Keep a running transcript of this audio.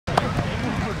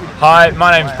Hi, my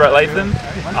name's Brett Latham.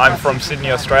 I'm from Sydney,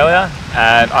 Australia,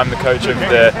 and I'm the coach of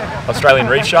the Australian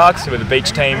Reef Sharks, who are the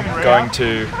beach team going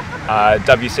to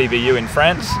WCBU in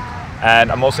France,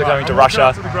 and I'm also going to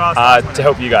Russia to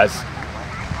help you guys.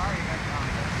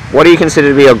 What do you consider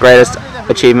to be your greatest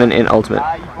achievement in Ultimate?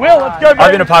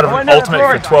 I've been a part of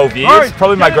Ultimate for 12 years.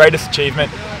 Probably my greatest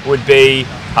achievement would be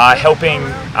helping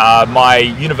my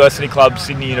university club,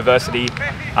 Sydney University,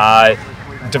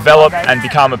 develop and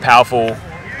become a powerful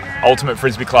Ultimate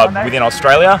Frisbee club within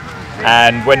Australia.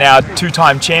 And we're now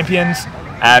two-time champions,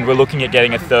 and we're looking at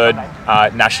getting a third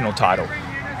national title.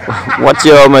 What's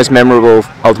your most memorable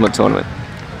Ultimate tournament?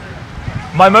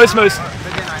 My most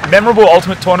memorable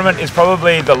Ultimate tournament is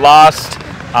probably the last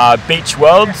Beach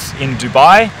Worlds in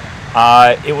Dubai.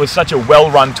 It was such a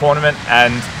well-run tournament,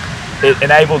 and it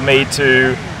enabled me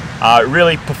to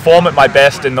really perform at my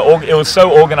best, and it was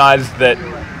so organised that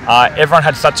everyone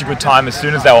had such a good time as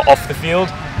soon as they were off the field.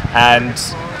 And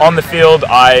on the field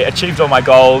I achieved all my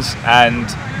goals and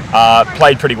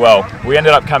played pretty well. We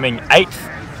ended up coming 8th,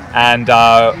 and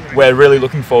we're really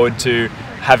looking forward to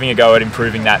having a go at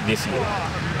improving that this year.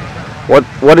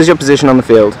 What is your position on the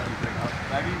field?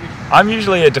 I'm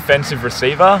usually a defensive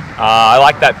receiver. I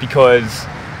like that because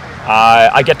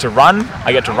I get to run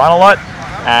a lot,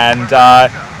 and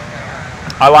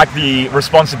I like the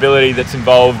responsibility that's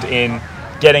involved in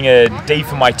getting a D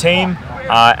for my team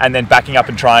and then backing up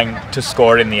and trying to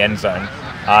score it in the end zone.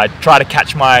 Try to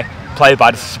catch my player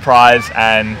by surprise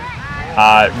and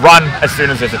run as soon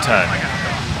as there's a turn.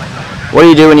 What do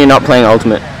you do when you're not playing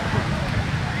Ultimate?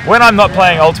 When I'm not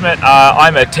playing Ultimate,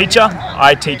 I'm a teacher.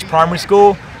 I teach primary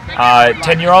school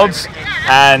 10-year-olds,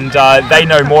 and they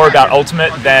know more about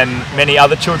Ultimate than many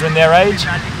other children their age.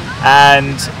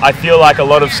 And I feel like a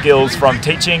lot of skills from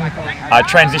teaching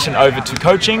transition over to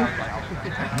coaching.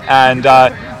 And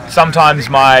sometimes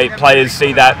my players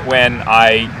see that when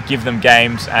I give them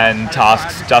games and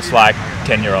tasks just like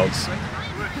 10-year-olds.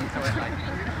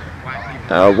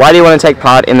 Why do you want to take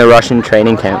part in the Russian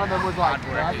training camp?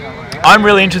 I'm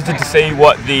really interested to see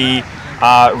what the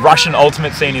Russian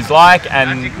Ultimate scene is like,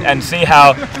 and see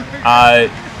how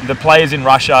the players in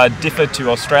Russia differ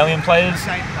to Australian players,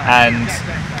 and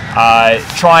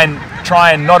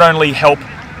try and not only help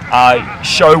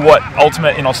show what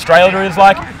Ultimate in Australia is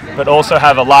like, but also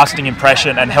have a lasting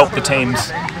impression and help the teams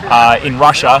in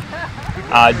Russia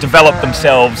develop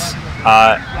themselves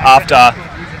after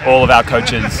all of our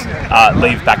coaches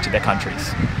leave back to their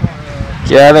countries.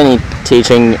 Do you have any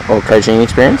teaching or coaching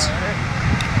experience?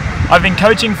 I've been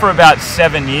coaching for about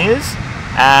 7 years,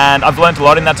 and I've learned a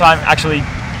lot in that time. Actually,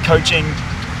 coaching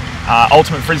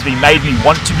Ultimate Frisbee made me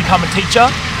want to become a teacher,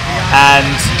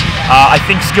 and I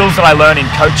think skills that I learn in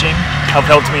coaching have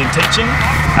helped me in teaching,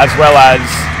 as well as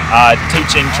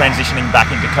teaching transitioning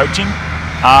back into coaching.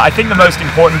 I think the most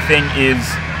important thing is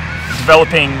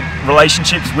developing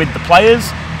relationships with the players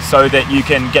so that you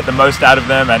can get the most out of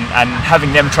them, and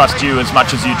having them trust you as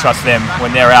much as you trust them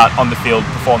when they're out on the field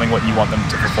performing what you want them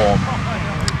to perform.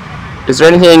 Is there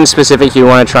anything specific you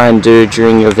want to try and do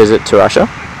during your visit to Russia?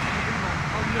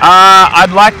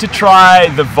 I'd like to try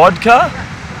the vodka.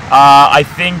 I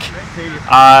think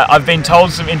I've been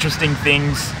told some interesting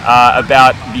things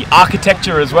about the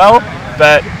architecture as well,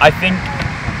 but I think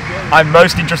I'm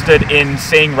most interested in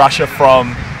seeing Russia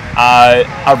from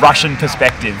a Russian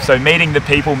perspective. So meeting the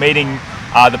people, meeting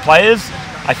the players.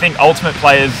 I think Ultimate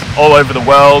players all over the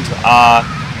world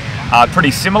are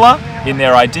pretty similar in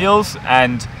their ideals,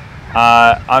 and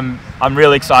I'm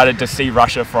really excited to see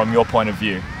Russia from your point of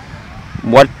view.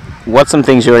 What's some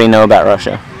things you already know about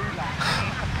Russia?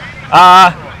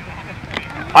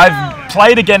 I've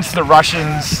played against the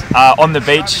Russians on the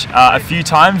beach a few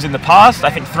times in the past, I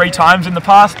think 3 times in the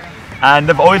past, and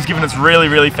they've always given us really,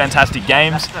 really fantastic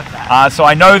games. So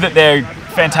I know that they're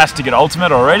fantastic at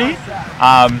Ultimate already.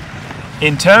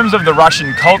 In terms of the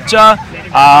Russian culture,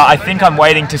 I think I'm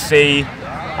waiting to see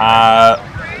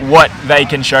what they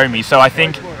can show me. So I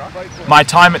think my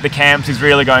time at the camps is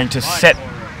really going to set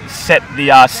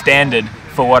the standard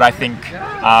for what I think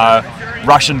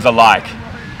Russians are like.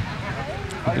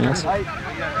 Yes.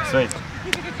 Sweet.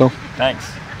 Cool.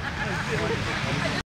 Thanks.